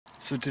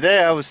So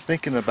today I was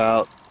thinking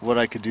about what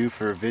I could do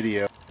for a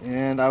video,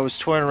 and I was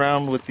toying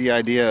around with the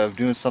idea of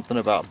doing something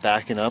about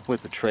backing up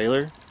with the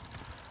trailer.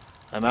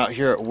 I'm out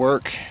here at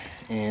work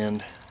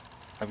and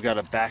I've got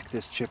to back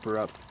this chipper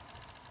up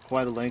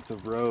quite a length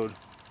of road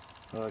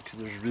because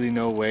there's really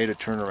no way to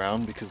turn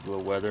around because of the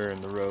weather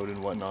and the road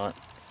and whatnot.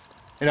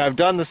 And I've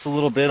done this a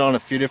little bit on a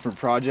few different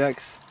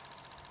projects,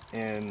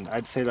 and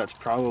I'd say that's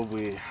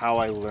probably how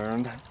I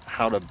learned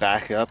how to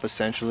back up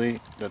essentially.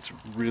 That's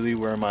really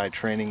where my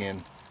training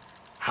in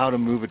how to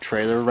move a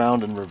trailer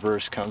around in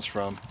reverse comes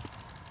from.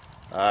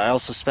 I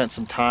also spent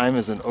some time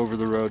as an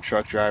over-the-road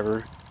truck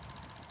driver,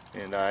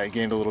 and I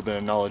gained a little bit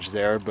of knowledge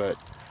there.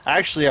 But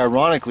actually,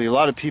 ironically, a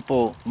lot of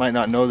people might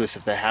not know this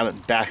if they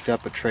haven't backed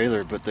up a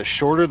trailer, but the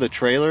shorter the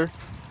trailer,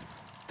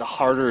 the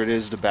harder it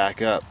is to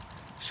back up.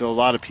 So a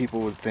lot of people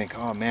would think,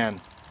 oh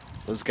man,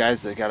 those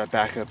guys that got to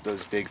back up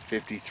those big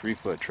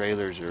 53-foot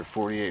trailers or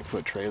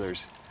 48-foot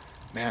trailers,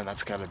 man,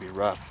 that's got to be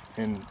rough.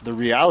 And the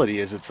reality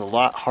is it's a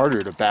lot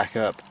harder to back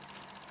up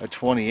a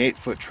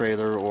 28-foot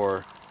trailer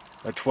or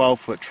a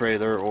 12-foot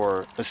trailer,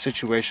 or a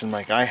situation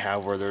like I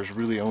have where there's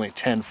really only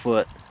 10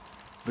 foot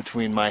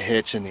between my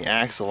hitch and the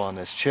axle on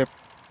this chip.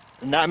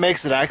 And that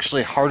makes it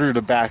actually harder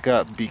to back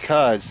up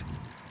because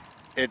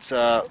it's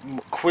a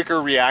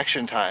quicker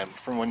reaction time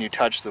from when you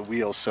touch the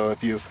wheel. So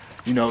if you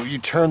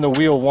turn the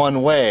wheel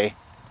one way,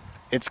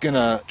 it's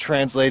gonna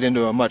translate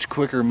into a much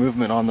quicker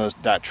movement on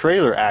that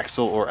trailer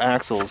axle or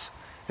axles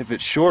if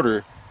it's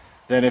shorter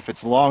than if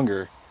it's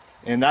longer.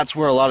 And that's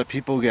where a lot of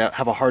people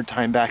have a hard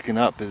time backing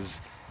up,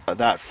 is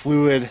that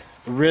fluid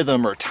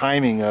rhythm or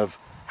timing of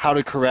how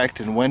to correct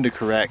and when to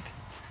correct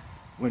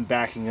when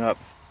backing up.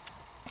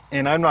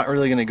 And I'm not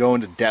really going to go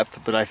into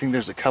depth, but I think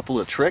there's a couple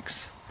of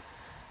tricks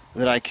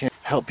that I can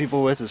help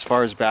people with as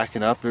far as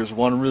backing up. There's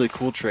one really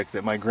cool trick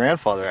that my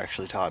grandfather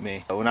actually taught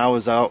me. When I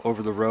was out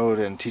over the road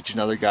and teaching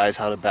other guys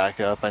how to back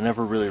up, I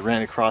never really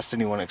ran across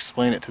anyone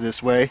explain it to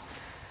this way.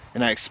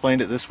 And I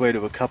explained it this way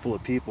to a couple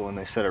of people, and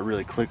they said it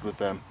really clicked with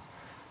them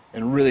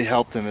and really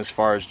helped them as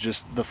far as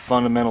just the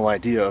fundamental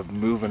idea of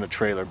moving a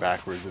trailer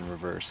backwards and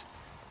reverse.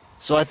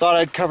 So I thought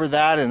I'd cover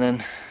that, and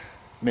then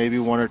maybe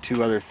one or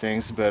two other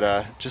things,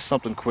 but just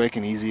something quick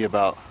and easy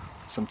about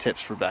some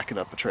tips for backing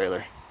up a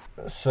trailer.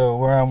 So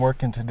where I'm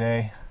working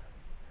today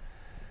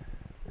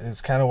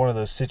is kind of one of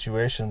those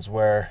situations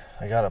where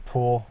I got to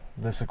pull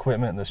this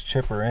equipment and this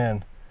chipper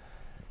in,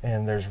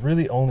 and there's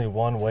really only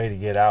one way to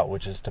get out,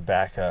 which is to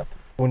back up.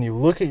 When you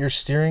look at your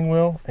steering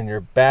wheel and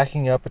you're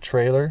backing up a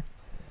trailer,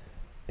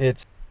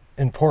 it's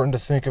important to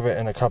think of it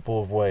in a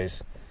couple of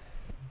ways.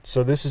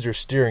 So this is your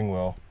steering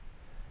wheel.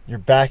 You're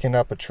backing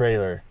up a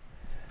trailer.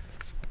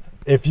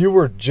 If you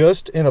were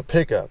just in a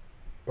pickup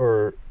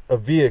or a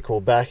vehicle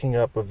backing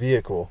up a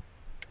vehicle,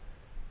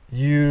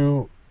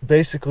 you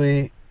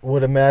basically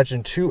would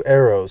imagine two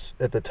arrows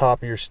at the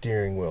top of your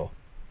steering wheel.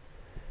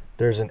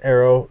 There's an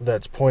arrow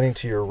that's pointing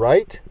to your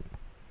right,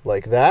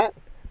 like that,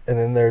 and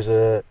then there's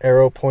an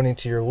arrow pointing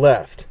to your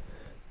left.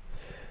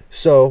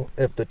 So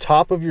if the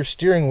top of your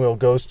steering wheel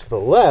goes to the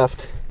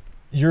left,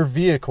 your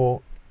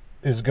vehicle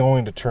is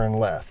going to turn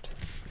left.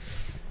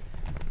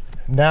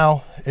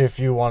 Now, if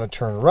you want to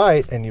turn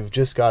right and you've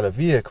just got a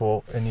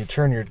vehicle and you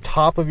turn your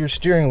top of your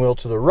steering wheel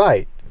to the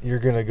right, you're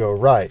going to go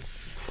right.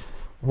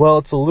 Well,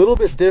 it's a little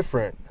bit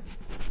different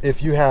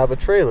if you have a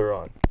trailer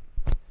on.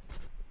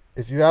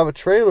 If you have a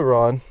trailer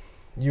on,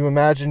 you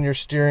imagine your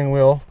steering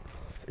wheel,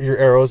 your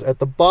arrows at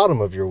the bottom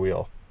of your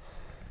wheel.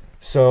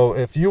 So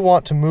if you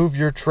want to move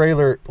your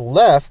trailer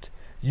left,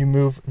 you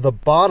move the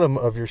bottom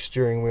of your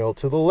steering wheel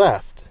to the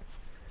left.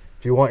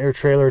 If you want your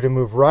trailer to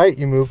move right,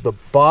 you move the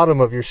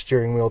bottom of your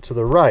steering wheel to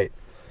the right.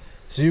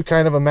 So you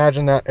kind of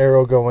imagine that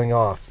arrow going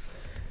off.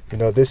 You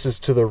know, this is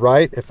to the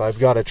right. If I've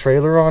got a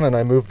trailer on and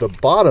I move the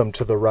bottom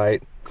to the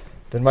right,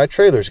 then my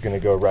trailer's going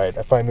to go right.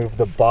 If I move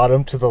the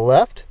bottom to the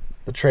left,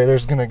 the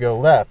trailer's going to go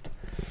left.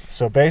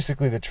 So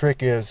basically the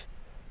trick is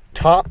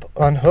top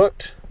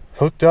unhooked,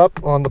 hooked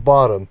up on the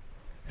bottom,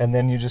 and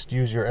then you just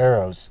use your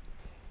arrows.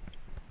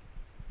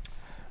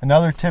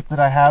 Another tip that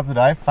I have that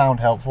I've found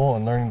helpful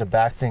in learning to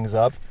back things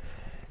up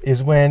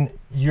is when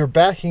you're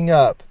backing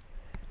up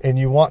and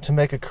you want to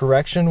make a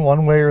correction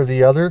one way or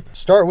the other,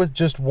 start with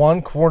just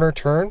one corner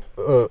turn,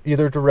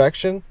 either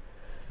direction,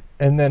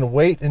 and then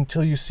wait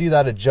until you see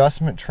that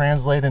adjustment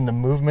translate into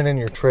movement in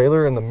your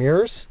trailer and the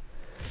mirrors.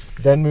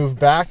 Then move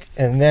back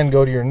and then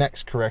go to your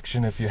next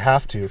correction if you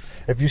have to.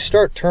 If you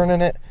start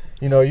turning it,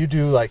 you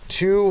do like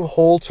 2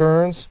 whole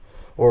turns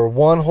or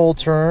 1 whole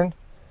turn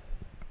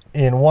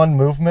in one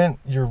movement,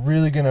 you're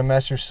really going to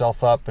mess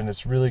yourself up, and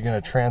it's really going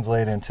to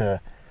translate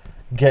into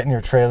getting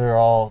your trailer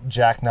all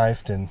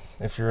jackknifed. And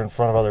if you're in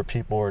front of other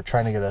people or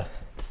trying to get a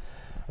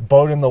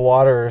boat in the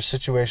water or a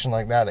situation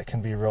like that, it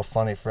can be real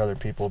funny for other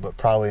people, but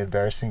probably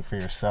embarrassing for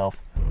yourself.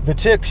 The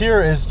tip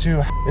here is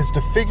to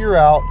figure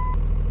out,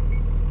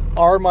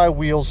 are my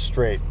wheels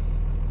straight?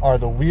 Are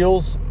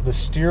the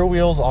steer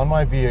wheels on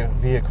my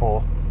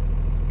vehicle,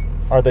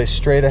 are they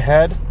straight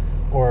ahead?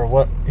 Or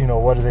what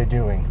are they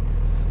doing?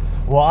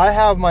 Well, I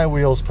have my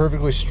wheels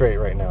perfectly straight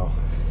right now.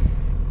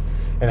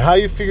 And how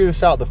you figure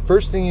this out, the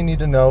first thing you need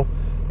to know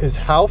is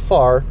how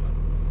far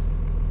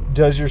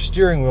does your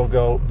steering wheel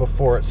go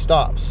before it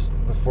stops,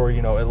 before,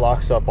 you know, it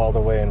locks up all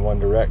the way in one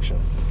direction.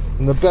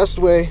 And the best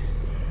way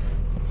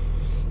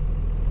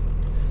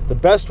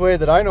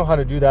that I know how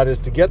to do that is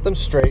to get them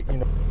straight, you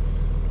know.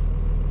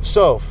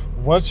 So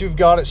once you've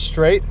got it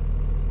straight,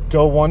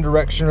 go one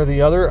direction or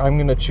the other. I'm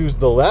going to choose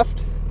the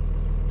left.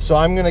 So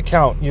I'm going to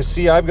count. You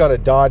see, I've got a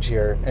Dodge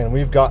here, and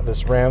we've got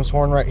this ram's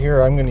horn right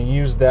here. I'm going to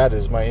use that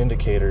as my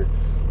indicator.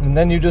 And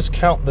then you just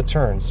count the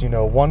turns, you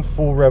know, one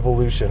full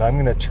revolution. I'm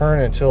going to turn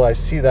until I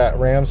see that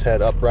ram's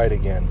head upright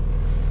again.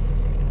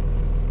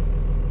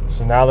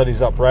 So now that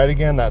he's upright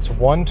again, that's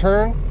one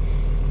turn.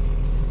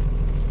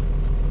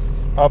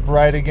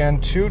 Upright again,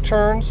 2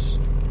 turns.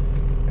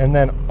 And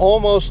then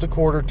almost a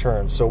quarter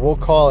turn. So we'll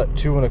call it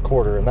 2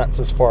 1/4, and that's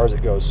as far as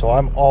it goes. So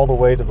I'm all the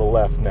way to the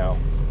left now.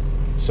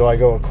 So I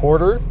go a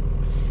quarter,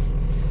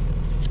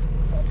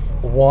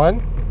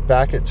 1,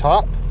 back at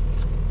top,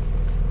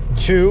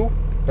 2,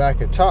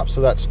 back at top.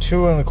 So that's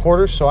 2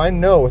 1/4. So I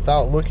know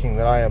without looking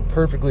that I am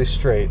perfectly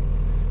straight,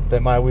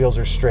 that my wheels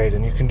are straight.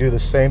 And you can do the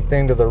same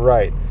thing to the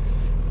right.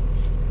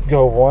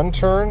 Go 1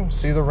 turn,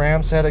 see the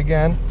ram's head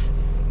again,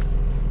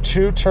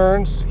 2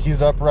 turns,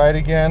 he's upright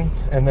again,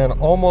 and then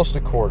almost a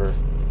quarter.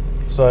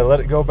 So I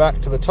let it go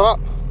back to the top.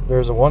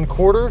 There's a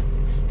 1/4,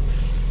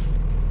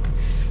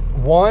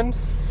 1,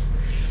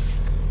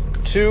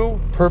 2,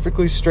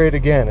 perfectly straight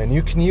again. And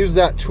you can use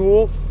that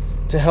tool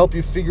to help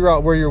you figure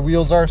out where your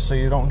wheels are, so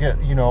you don't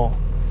get, you know,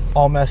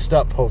 all messed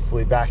up,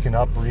 hopefully backing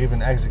up or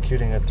even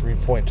executing a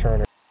 3-point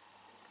turn.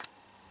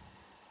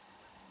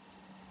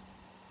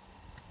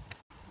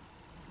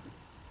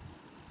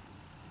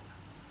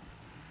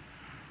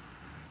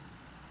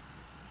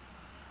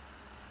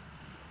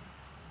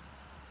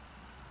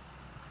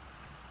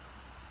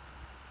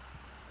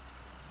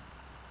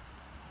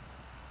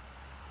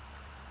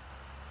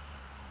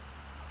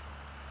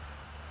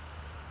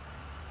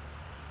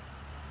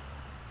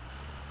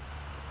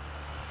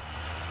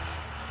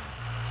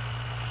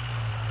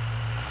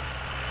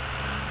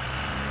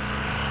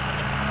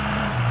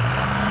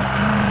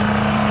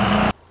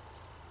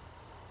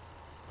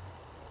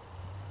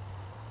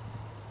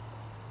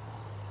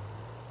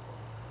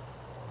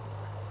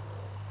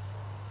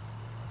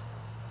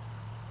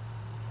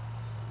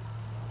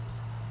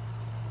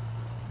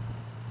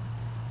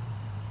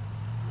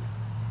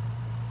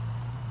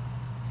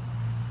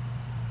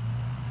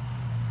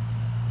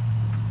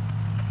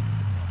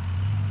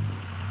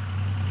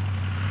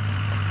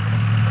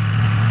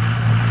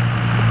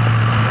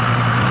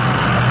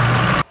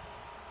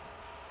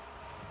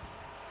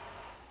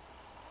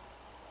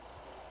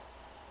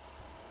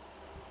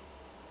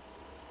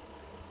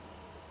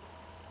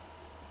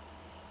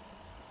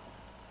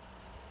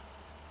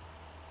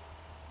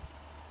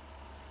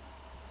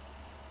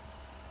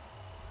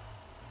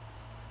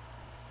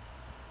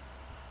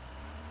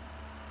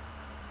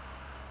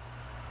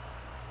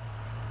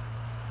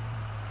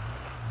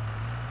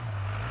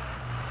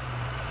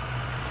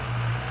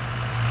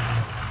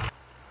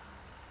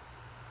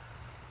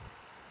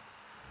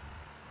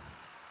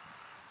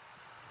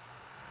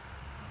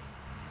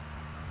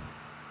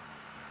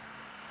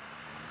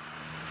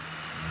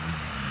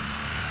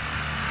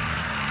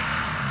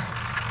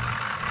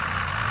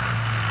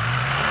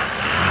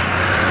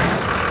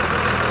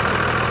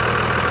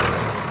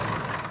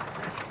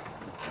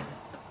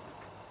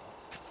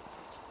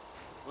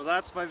 Well,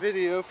 that's my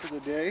video for the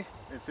day.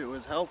 If it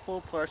was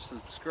helpful, please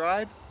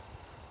subscribe,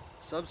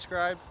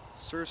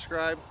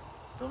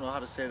 don't know how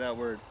to say that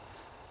word.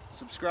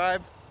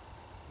 Subscribe,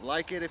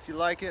 like it if you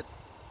like it.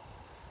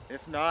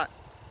 If not,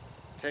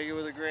 take it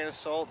with a grain of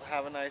salt.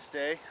 Have a nice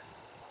day.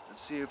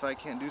 Let's see if I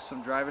can't do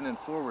some driving in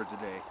forward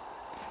today.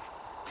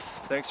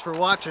 Thanks for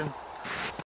watching.